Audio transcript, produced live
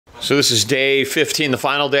So this is day 15, the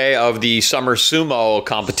final day of the summer sumo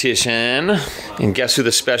competition. And guess who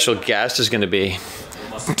the special guest is going to be?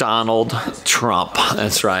 Donald Trump.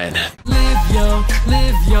 That's right. Live young,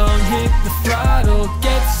 hit the throttle.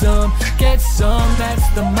 Get some, that's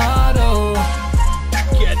the motto.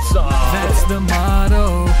 Get some, that's the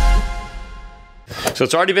motto. So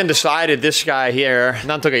it's already been decided, this guy here,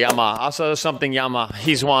 Nantoka Yama, Asa something Yama,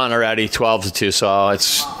 he's won already 12-2, so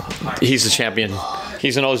he's the champion.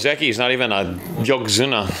 He's an Ozeki, he's not even a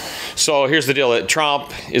Yokozuna. So here's the deal,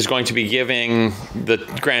 Trump is going to be giving the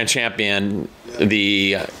grand champion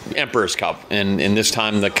the Emperor's Cup, and this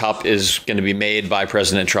time the cup is going to be made by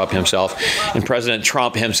President Trump himself, and President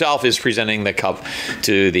Trump himself is presenting the cup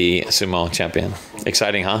to the sumo champion.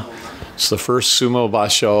 Exciting, huh? It's the first sumo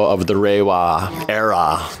basho of the Reiwa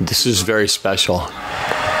era. This is very special.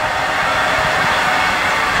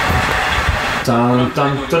 Dun,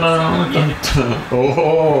 dun, dun, dun, dun, dun.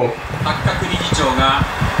 Oh. 八角理事長が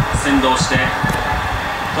先導して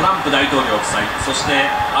トランプ大統領夫妻、そして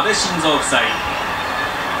安倍晋三夫妻、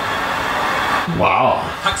 Wow.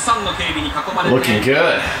 たくさんの警備に囲まれて Looking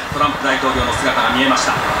good. トランプ大統領の姿が見えまし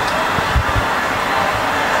た。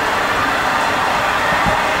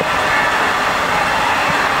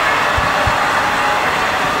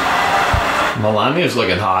 Melania's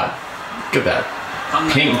looking hot. Look at that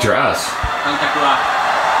pink dress. 観客は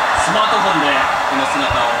スマートフォンでこの姿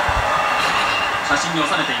を写真に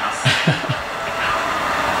収めています。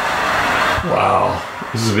 Wow,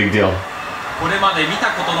 this is a big deal. これまで見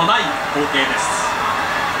たことのない光景です。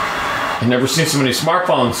 I've never seen so many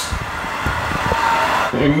smartphones.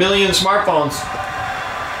 A million smartphones.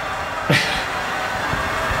 大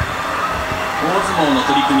相撲の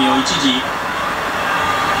取り組みを一時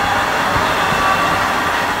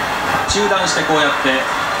中断してこうやって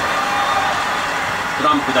ト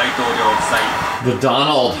ランプ大統領夫妻 The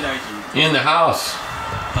Donald in the house.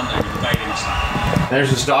 館内に迎え入れました。 There's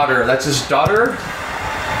his daughter. That's his daughter?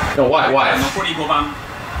 No, wife. 残り5番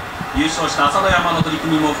優勝した浅野山の取り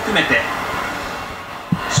組みも含めて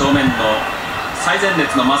正面の最前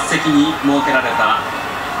列の末席に設けられた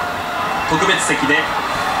特別席で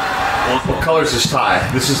What color is his tie?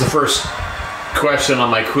 This is the first question on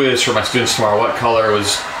my quiz for my students tomorrow. What color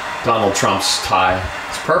was Donald Trump's tie?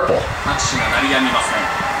 It's purple. 拍手が鳴りやみません。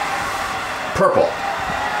 Purple.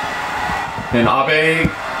 And Abe,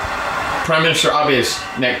 Prime Minister Abe's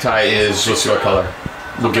necktie is, let's see what color.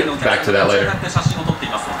 We'll get back to that later. 写真を撮ってい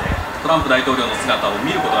ますのでトランプ大統領の姿を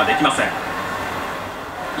見ることができません。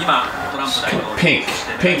今トランプ大統領 Pink. そし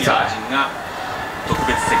て Pink メラニア tie. 夫人が特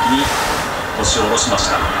別席に腰を下ろしまし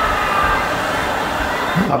た。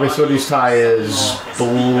 Abe Sori's tie is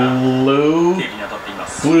blue. 警備に当たっていま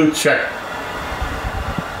す。 Blue check.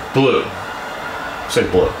 Blue.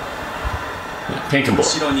 Said blue. Yeah, pink and blue.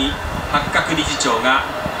 後ろに八角理事長が、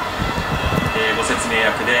ご説明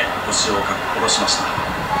役で腰を下ろしました。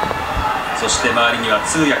そして周りには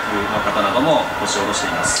通訳の方なども腰を下ろして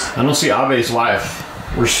います。 I don't see Abe's wife.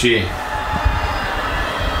 Where's she?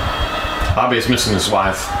 Abe's missing his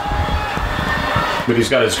wife. But he's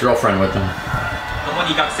got his girlfriend with him. 共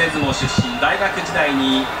に学生相撲出身、大学時代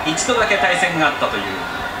に一度だけ対戦があったという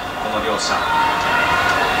この両者。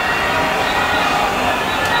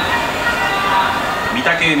御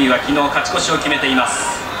嶽海は昨日勝ち越しを決めていま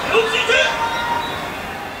す。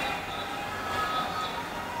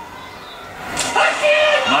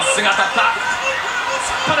まっすぐ当たった。突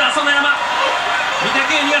っ張る朝乃山。御嶽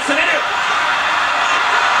海が攻める。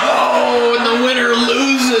 Oh, and the winner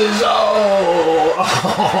loses. Oh.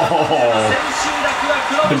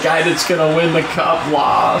 The guy that's going to win the cup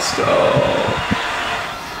lost. Oh.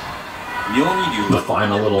 The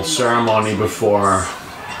final little ceremony before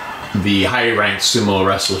the high-ranked sumo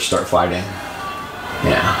wrestlers start fighting.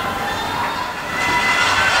 Yeah.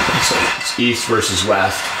 So it's East versus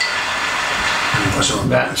West.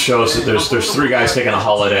 That shows that there's three guys taking a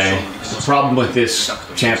holiday. The problem with this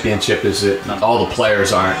championship is that all the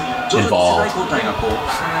players aren't involved.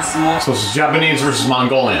 So it's Japanese versus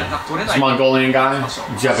Mongolian. This Mongolian guy,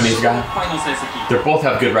 Japanese guy, they both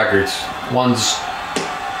have good records. One's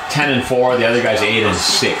 10-4, the other guy's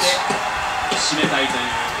 8-6.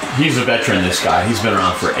 He's a veteran, this guy. He's been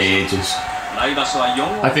around for ages.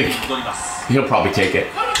 I think he'll probably take it.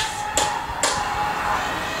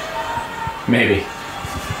 Maybe.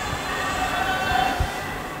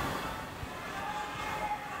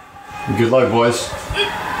 Good luck, boys.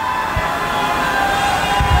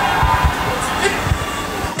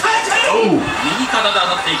 Oh!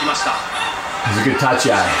 That's a good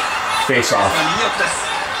tachi-ai. Face off.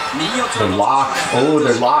 They're locked. Oh,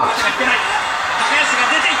 they're locked.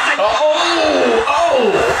 Oh!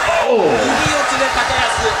 Oh!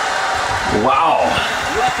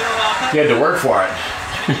 He had to work for it.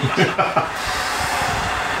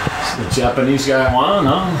 The Japanese guy won,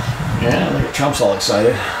 no? Yeah, look at Trump's all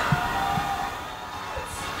excited.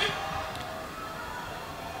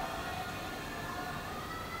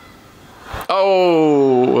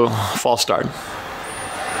 Oh, false start.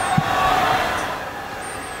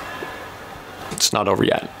 It's not over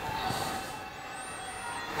yet.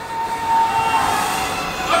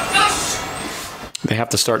 They have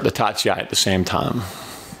to start the Tachiai at the same time,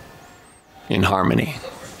 in harmony.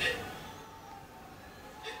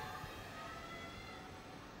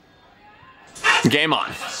 Game on.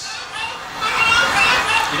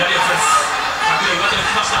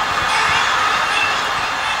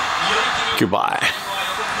 Goodbye.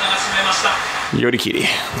 Yorikiri.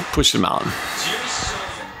 Push him out.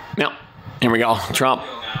 Now, here we go. Trump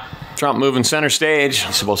moving center stage.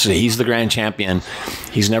 He's supposed to say he's the grand champion.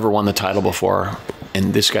 He's never won the title before.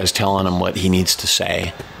 And this guy's telling him what he needs to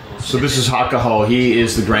say. So this is Hakaho. He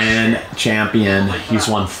is the grand champion. He's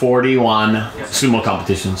won 41 sumo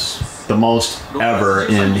competitions. The most ever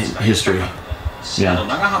in history. Yeah.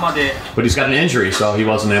 But he's got an injury, so he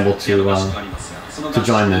wasn't able to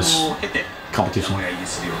join this competition.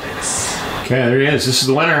 Okay, there he is. This is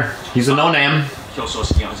the winner. He's a no-name.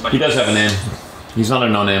 He does have a name. He's not a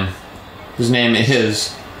no-name. His name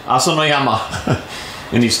is Asanoyama.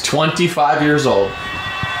 And he's 25 years old.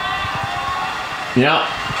 Yeah,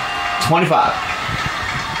 25.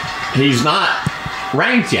 He's not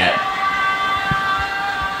ranked yet.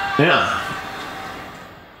 Yeah.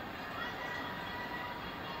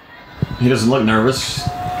 He doesn't look nervous.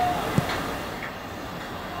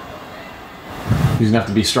 He's gonna have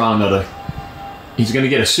to be strong though. He's gonna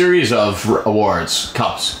get a series of awards,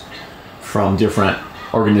 cups, from different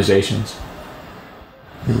organizations.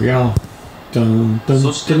 Here we go. Dun, dun,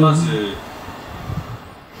 dun.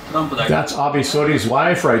 That's Abe Sori's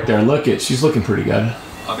wife right there. Look it, she's looking pretty good.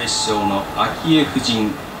 安倍首相の昭恵夫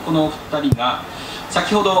人、この2人が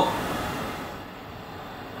先ほど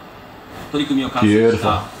取り組みを完成し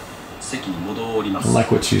た席に戻ります。I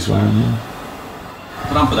like what she's wearing.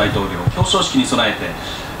 トランプ大統領表彰式に備えて、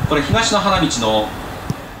これ東の花道の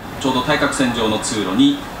ちょうど対角線上の通路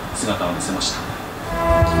に姿を見せました。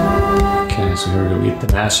Okay, so here we get the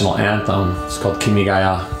national anthem. It's called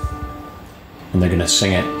Kimigaya, and they're gonna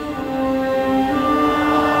sing it.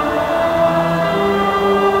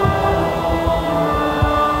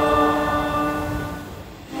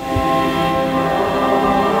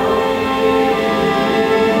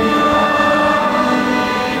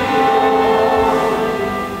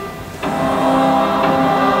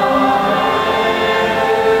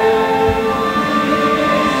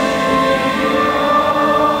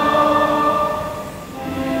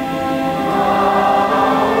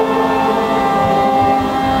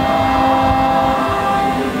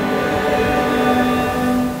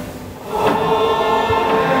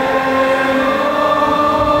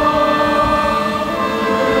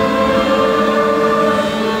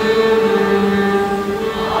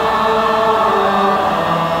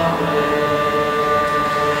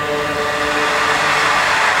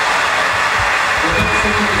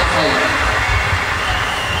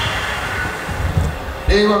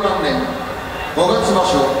令和元年5月場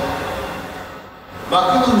所幕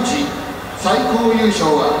内最高優勝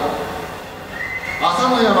は朝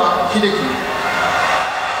乃山秀樹、成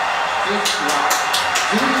績は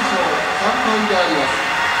12勝3敗であります。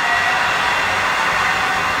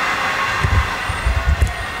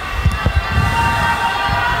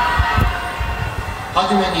は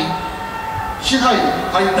じめに賜杯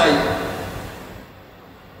解体。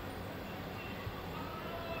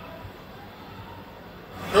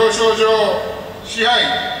表彰状賜杯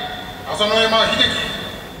朝乃山秀樹、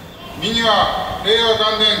右は令和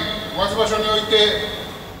元年5月場所において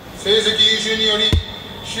成績優秀により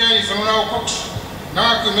賜杯にその名を刻し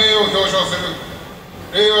長く名誉を表彰する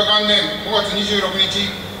令和元年5月26日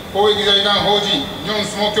公益財団法人日本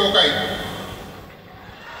相撲協会。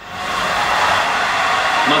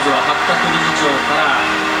まずは八角理事長から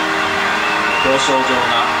表彰状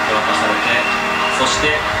が手渡されて、そし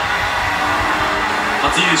て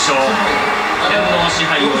初優勝天皇賜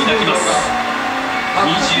杯を抱きます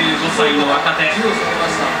25歳の若手。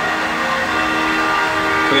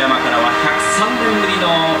富山からは103年ぶりの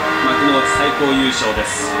幕内最高優勝で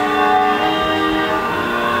す。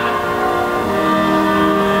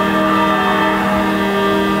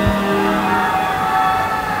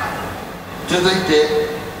続いて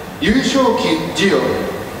優勝旗授与。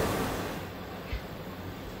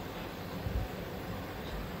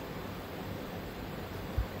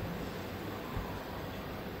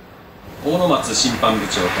大野松審判部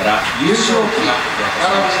長から優勝旗が手渡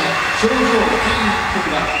されました。賞状金一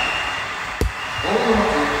封が大野松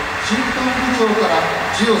審判部長から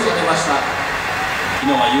授与されました。昨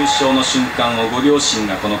日は優勝の瞬間をご両親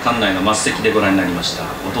がこの館内の末席でご覧になりました。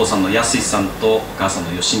お父さんの安井さんとお母さん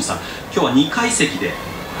の吉美さん、今日は2階席で。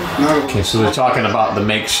Okay, so they're talking about the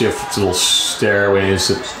makeshift little stairways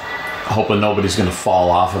that hoping nobody's going to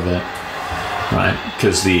fall off of it, right?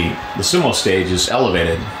 Because the sumo stage is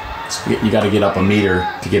elevated. You got to get up a meter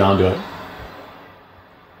to get onto it.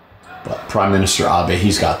 But Prime Minister Abe,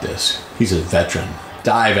 he's got this. He's a veteran,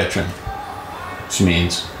 die veteran, which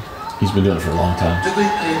means he's been doing it for a long time. 続い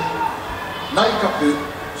て内閣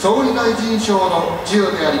総理大臣賞の授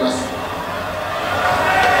与であります。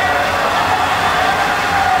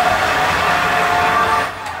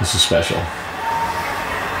This is special.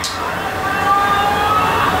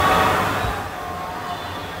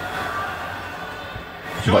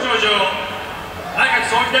 表彰状、内閣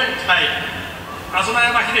総理大臣杯、浅野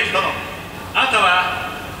山秀樹殿、あなたは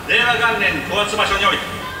令和元年5月場所において、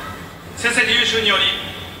成績優秀により、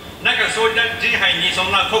内閣総理大臣杯にそ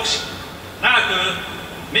んな国士、長く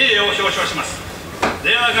名誉を表彰します。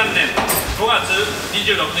令和元年5月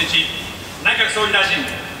26日、内閣総理大臣、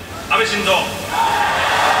安倍晋三。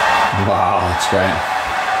Wow, that's great.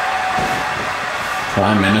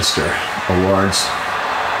 Prime Minister Awards.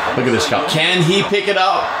 Look at this guy. Can he pick it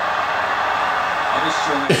up?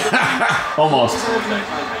 Almost.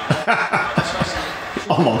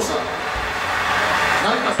 Almost.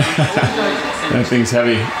 That thing's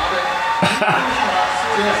heavy.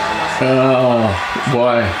 Oh,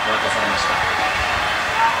 boy.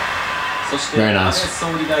 そして安倍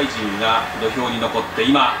総理大臣が土俵に残って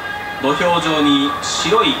今土俵上に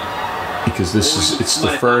白い Because it's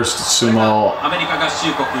the first sumo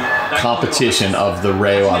competition of the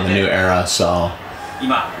Reiwa, the new era, so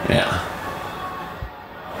yeah.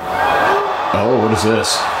 Oh, what is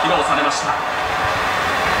this?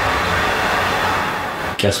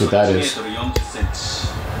 Guess what that is?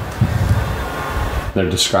 They're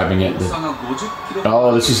describing it.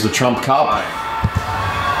 Oh, this is the Trump Cup.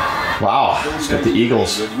 Wow, it's got the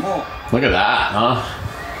Eagles. Look at that, huh?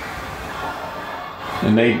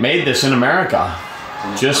 And they made this in America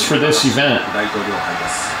just for this event.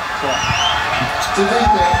 続いて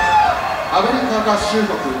アメリカ合衆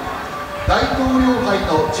国大統領杯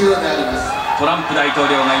の授与であります。トランプ大統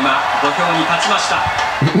領が今土俵に立ちました。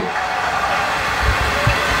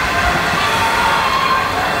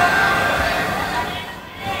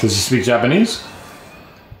Does he speak Japanese?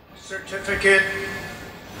 Certificate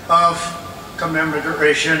of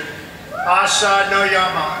commemoration. Asa no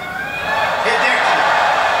Yama. Hideki.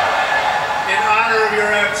 In honor of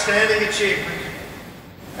your outstanding achievement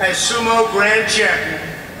as Sumo Grand Champion,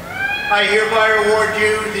 I hereby award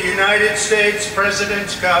you the United States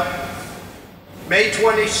President's Cup, May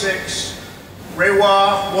 26,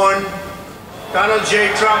 Reiwa 1, Donald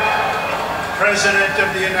J. Trump, President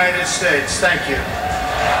of the United States. Thank you.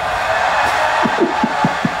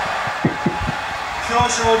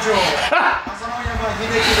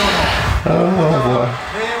 Oh boy.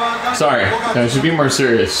 Sorry, I should be more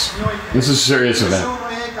serious. This is a serious event.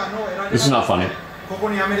 This is not funny.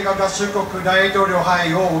 Okay,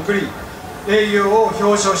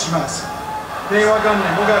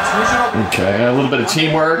 a little bit of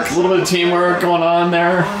teamwork, going on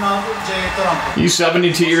there. He's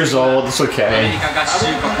 72 years old, it's okay.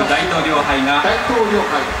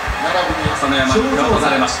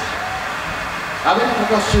 アメリカ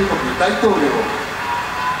合衆国大統領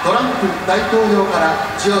トランプ大統領から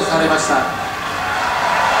授与されました。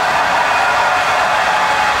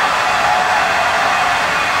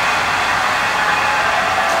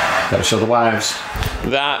 Gotta show the wives.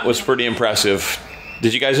 That was pretty impressive.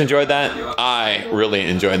 Did you guys enjoy that? I really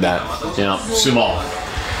enjoyed that. You know, sumo.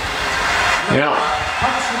 You know,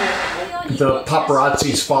 the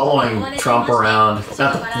paparazzi's following Trump around,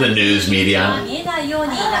 not the news media.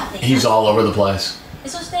 He's all over the place.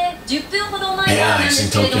 Yeah, he's in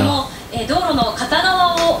Tokyo. He's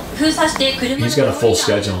got a full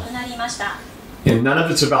schedule. And none of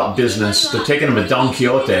it's about business. They're taking him to Don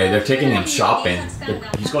Quixote. They're taking him shopping.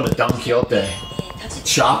 He's going to Don Quixote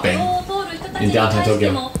shopping in downtown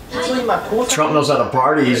Tokyo. Trump knows how to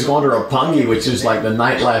party. He's going to Roppongi, which is like the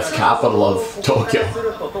nightlife capital of Tokyo.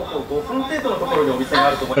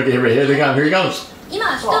 Okay, here they go. Here he goes.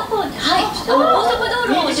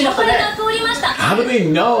 How do they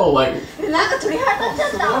know? Like,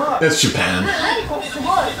 that's Japan.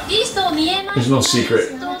 There's no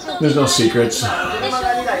secret. There's no secrets.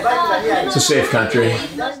 It's a safe country.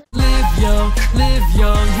 Live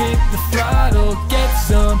young, hit the throttle, get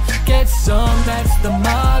some the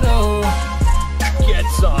motto. Get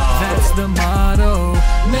some. That's the motto.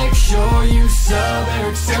 Make sure you sub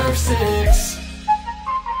Eric Surf 6.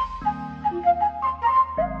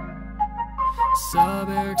 Sub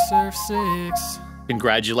Eric Surf 6.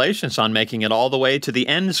 Congratulations on making it all the way to the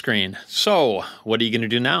end screen. So, what are you going to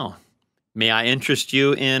do now? May I interest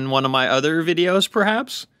you in one of my other videos,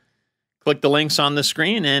 perhaps? Click the links on the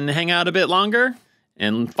screen and hang out a bit longer.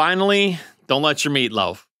 And finally, don't let your meat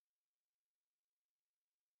loaf.